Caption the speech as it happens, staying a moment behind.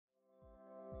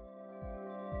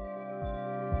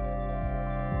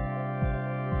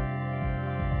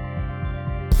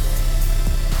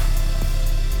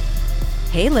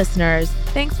Hey listeners,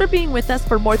 thanks for being with us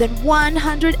for more than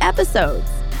 100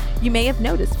 episodes. You may have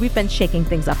noticed we've been shaking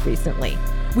things up recently.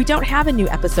 We don't have a new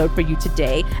episode for you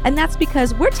today, and that's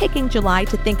because we're taking July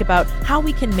to think about how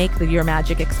we can make the Your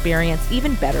Magic experience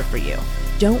even better for you.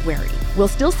 Don't worry, we'll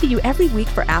still see you every week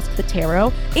for Ask the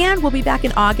Tarot, and we'll be back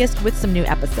in August with some new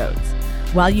episodes.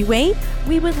 While you wait,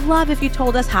 we would love if you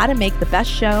told us how to make the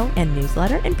best show and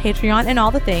newsletter and Patreon and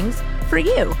all the things for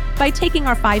you by taking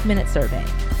our 5-minute survey.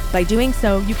 By doing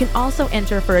so, you can also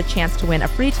enter for a chance to win a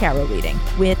free tarot reading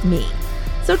with me.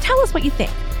 So tell us what you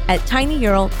think at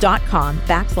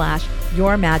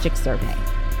tinyurl.com/yourmagicsurvey.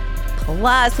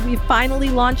 Plus, we've finally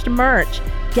launched merch.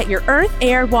 Get your Earth,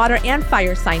 Air, Water, and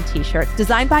Fire sign t-shirts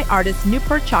designed by artist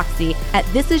Newport Choxy at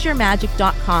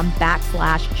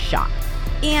thisisyourmagic.com/shop.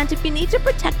 And if you need to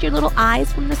protect your little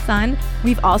eyes from the sun,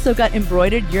 we've also got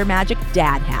embroidered Your Magic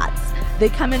dad hats. They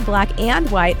come in black and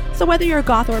white, so whether you're a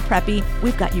goth or a preppy,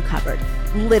 we've got you covered.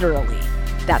 Literally.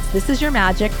 That's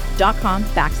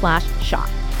thisisyourmagic.com/shop.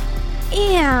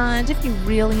 And if you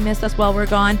really miss us while we're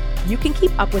gone, you can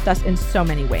keep up with us in so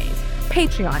many ways.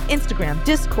 Patreon, Instagram,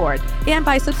 Discord, and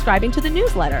by subscribing to the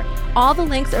newsletter. All the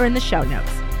links are in the show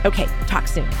notes. Okay, talk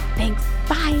soon. Thanks.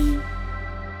 Bye.